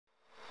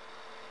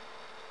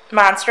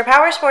Monster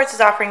Powersports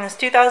is offering this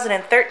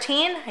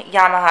 2013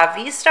 Yamaha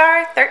V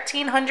Star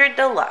 1300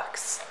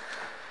 Deluxe.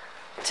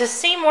 To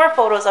see more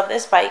photos of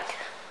this bike,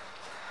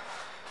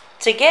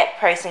 to get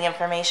pricing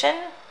information,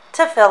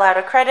 to fill out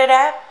a credit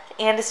app,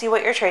 and to see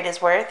what your trade is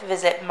worth,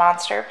 visit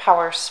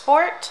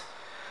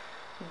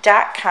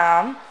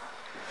monsterpowersport.com.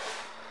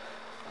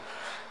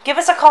 Give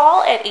us a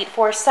call at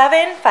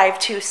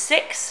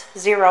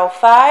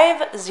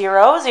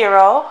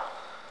 847-526-0500.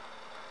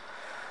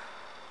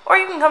 Or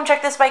you can come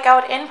check this bike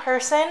out in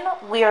person.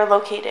 We are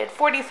located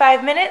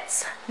 45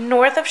 minutes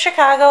north of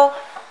Chicago,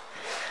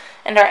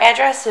 and our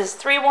address is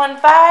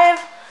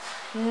 315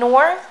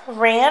 North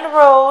Rand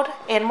Road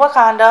in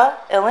Wauconda,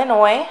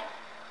 Illinois.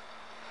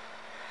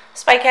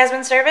 This bike has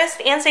been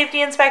serviced and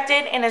safety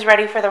inspected and is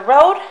ready for the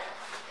road.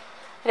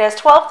 It has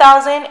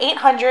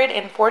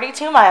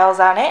 12,842 miles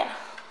on it.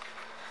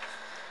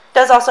 It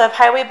does also have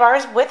highway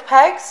bars with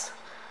pegs,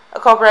 a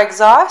Cobra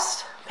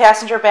exhaust,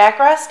 passenger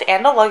backrest,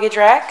 and a luggage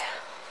rack.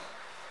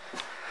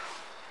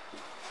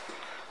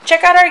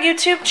 Check out our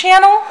YouTube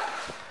channel,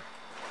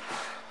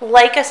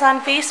 like us on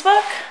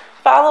Facebook,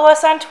 follow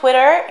us on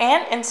Twitter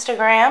and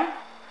Instagram.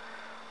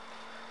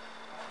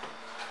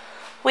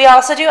 We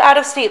also do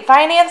out-of-state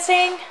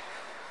financing,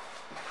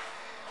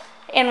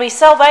 and we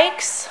sell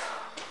bikes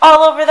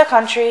all over the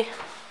country.